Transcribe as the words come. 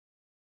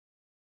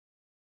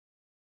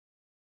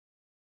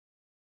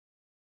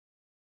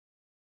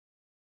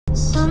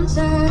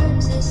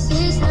Sometimes this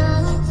is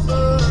not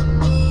for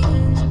me.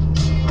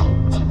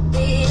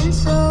 Being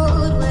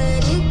told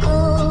where to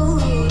go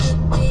to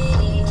be.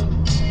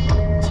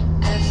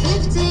 At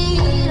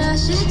 15, I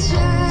should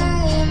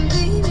try and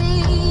be me,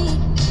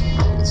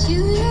 but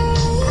you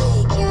don't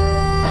really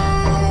care.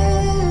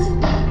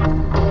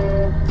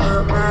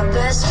 Put my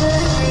best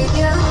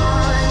behavior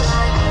on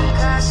like a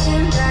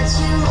costume that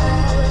you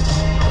wear.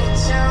 You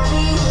tell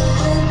me who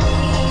to be,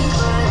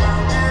 but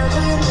I'll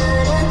never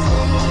learn a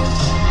thing.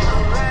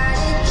 I'll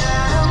write it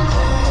down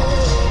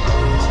quickly.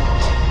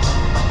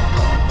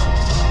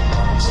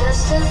 I'm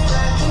just a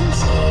fucking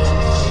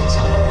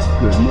teenager.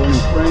 Good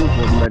morning, friends.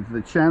 Welcome back to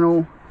the channel.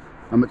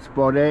 I'm at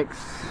Spot X.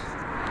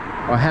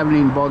 I haven't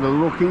even bothered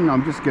looking.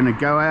 I'm just going to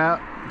go out.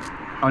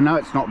 I know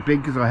it's not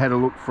big because I had a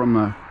look from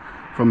the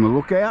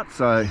lookout.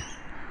 So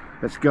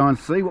let's go and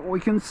see what we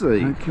can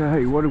see.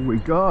 Okay, what have we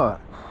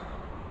got?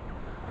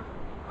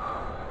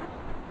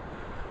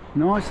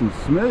 Nice and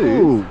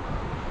smooth. Ooh.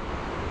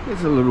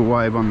 There's a little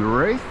wave on the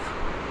reef.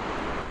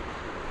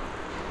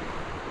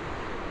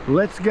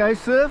 Let's go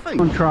surfing.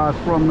 Contrast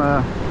from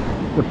the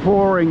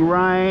pouring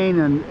rain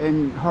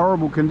and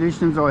horrible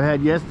conditions I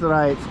had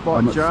yesterday at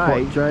Spot J.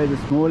 Spot J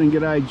this morning.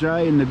 G'day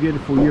Jay in the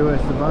beautiful US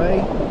of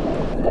A.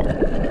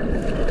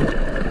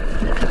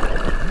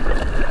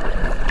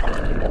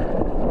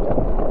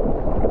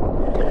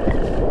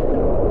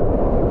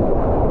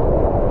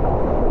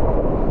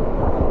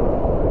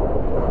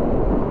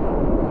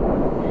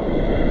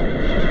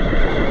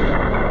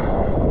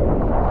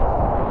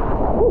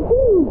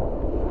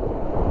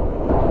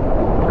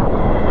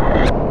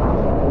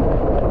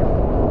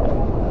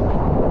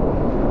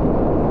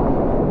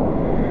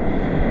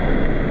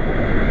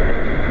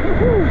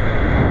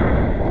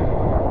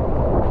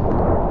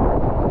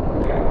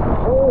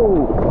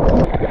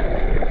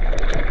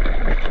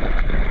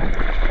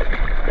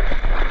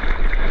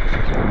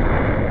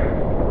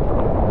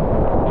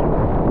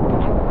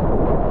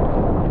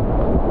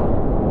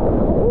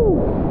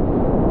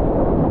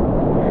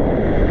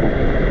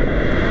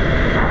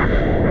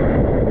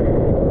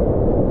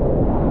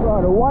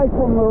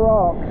 From the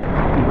rock. We've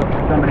got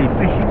somebody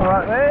fishing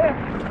right there.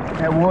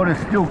 That water's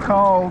still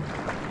cold.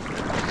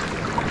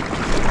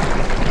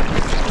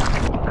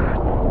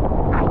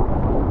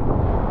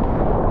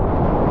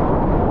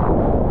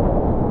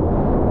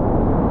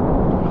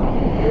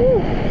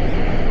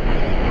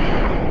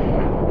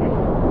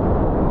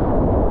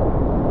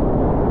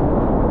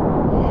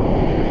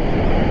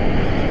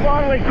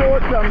 Finally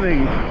caught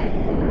something.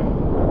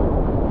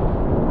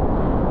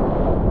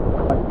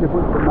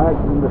 Difference to make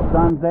when the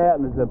sun's out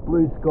and there's a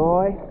blue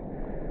sky.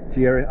 So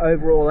your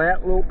overall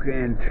outlook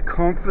and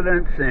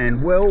confidence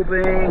and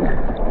well-being.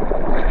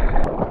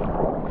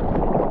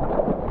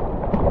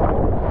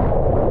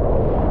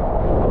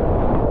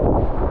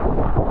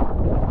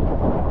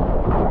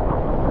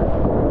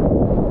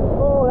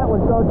 Oh, that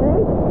was dodgy.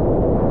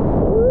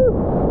 Woo.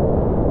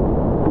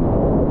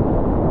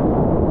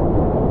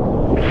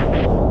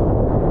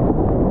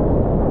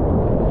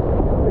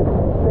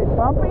 Bit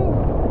bumpy.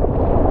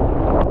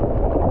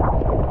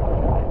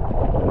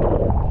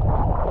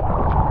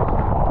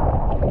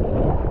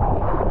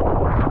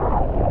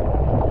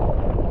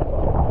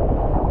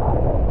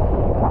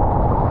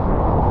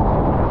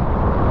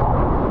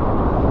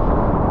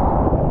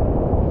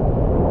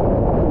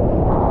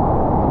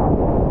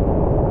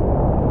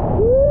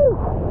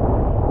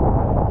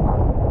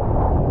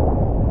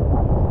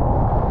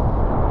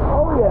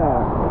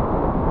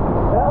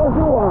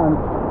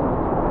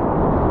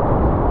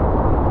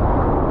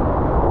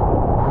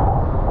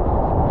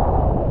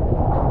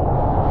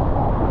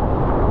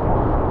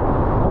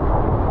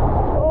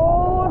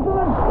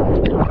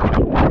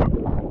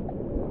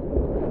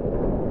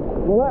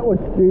 Well, that was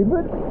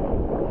stupid.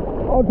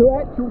 Onto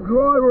actual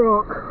dry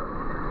rock.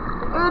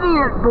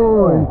 Idiot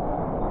boy.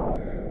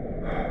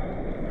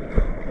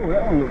 Oh,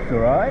 that one looks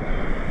alright.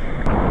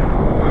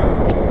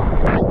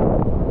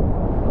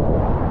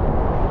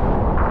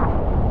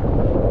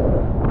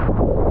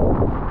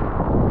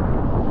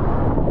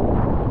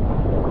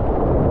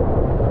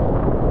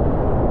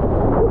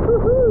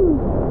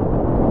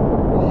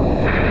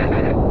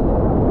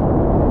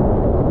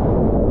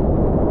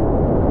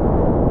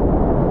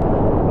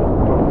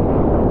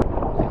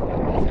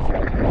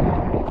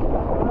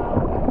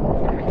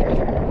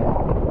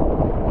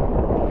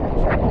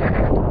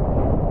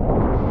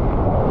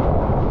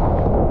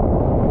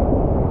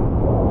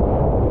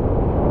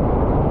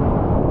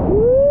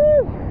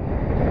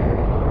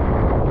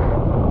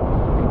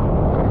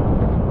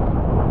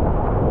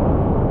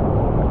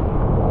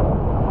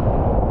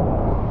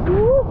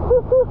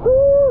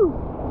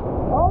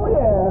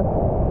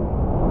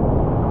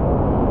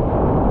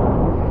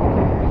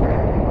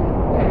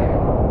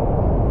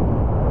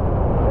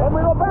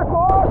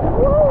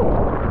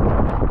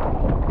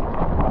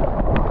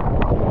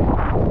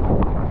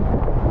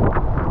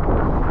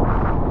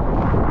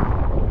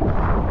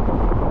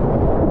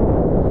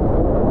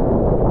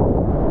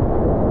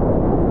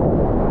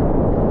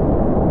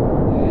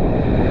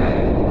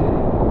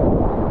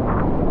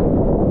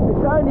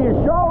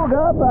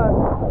 are, but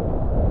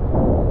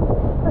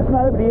there's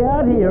nobody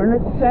out here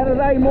and it's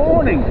Saturday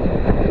morning.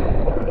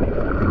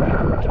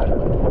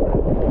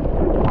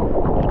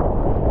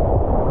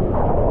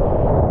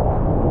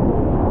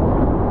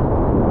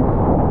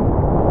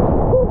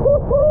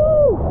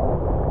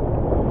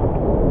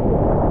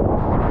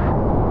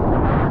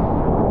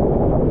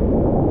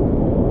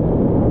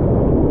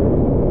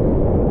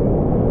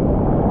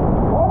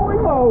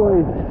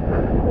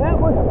 That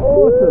was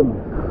awesome.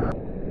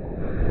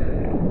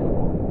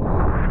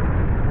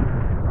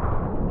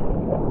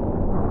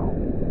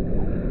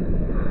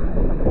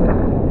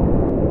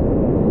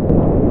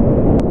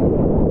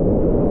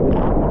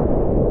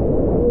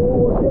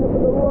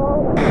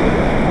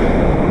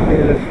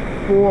 Yeah,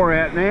 there's 4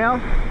 out now.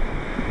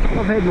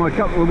 I've had my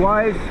couple of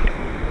waves.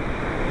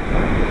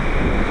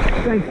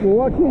 Thanks for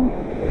watching.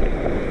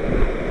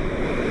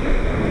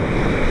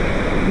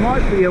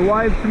 Might be a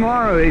wave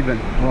tomorrow even.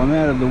 Well, I'm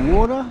out of the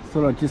water.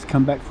 Thought I'd just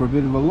come back for a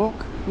bit of a look.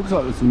 Looks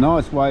like there's some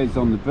nice waves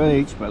on the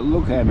beach, but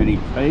look how many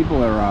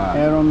people there are.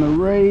 Out on the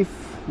reef,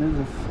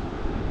 there's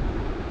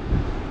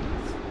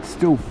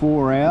still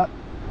 4 out.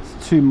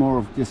 2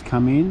 more have just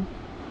come in.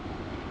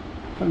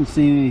 Haven't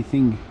seen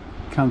anything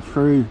come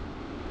through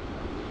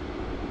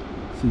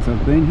since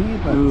I've been here,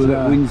 but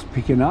that wind's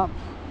picking up.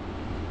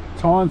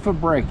 Time for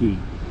brekkie.